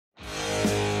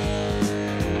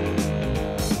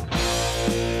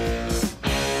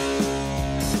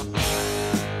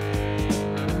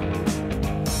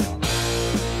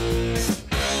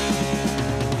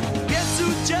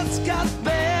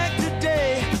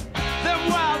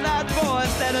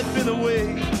been away.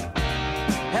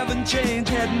 Haven't changed,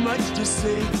 had much to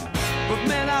say. But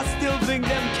man, I still think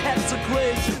them cats are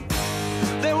crazy.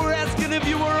 They were asking if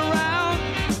you were around,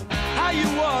 how you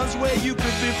was, where you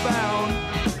could be found.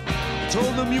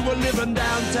 Told them you were living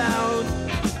downtown,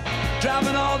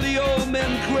 driving all the old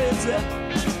men crazy.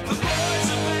 The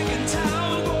boys are back in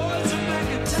town, boys are back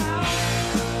in town.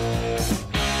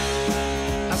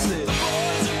 I said, the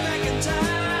boys are back in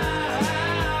town.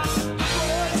 The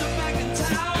boys are back in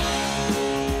town.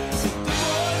 The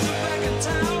boys are back in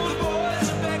town. The boys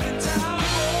are back in town.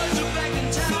 The boys are back in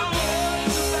town.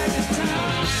 Boys are back in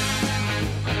town.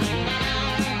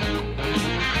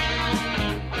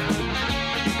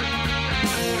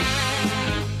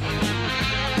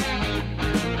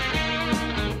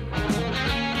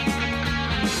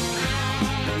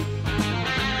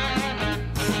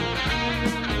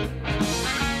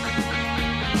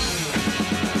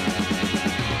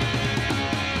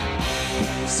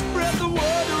 Spread the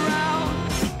word around.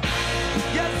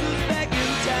 Guess who's back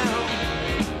in town?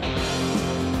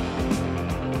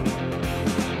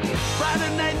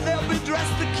 Friday night they'll be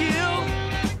dressed to kill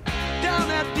down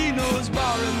at Dino's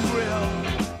Bar and Grill.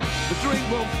 The drink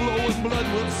will flow and blood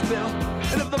will spill.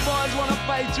 And if the boys wanna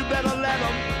fight, you better let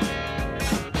them.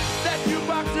 That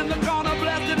jukebox in the corner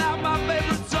blasting out my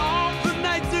favorite song. The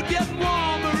nights are getting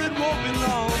warmer, it won't be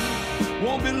long.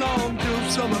 Won't be long till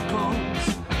summer comes.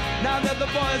 Now that the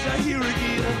boys are here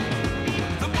again.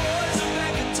 The boys are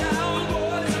back in town,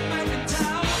 boys are back in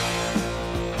town.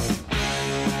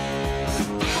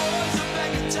 The boys are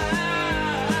back in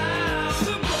town.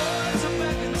 The boys are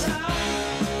back in town.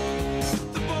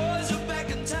 The boys are back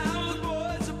in town. The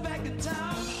boys are back in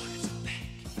town.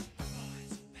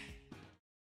 Boys are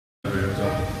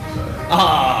back.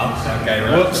 Ah, okay,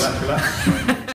 whoops.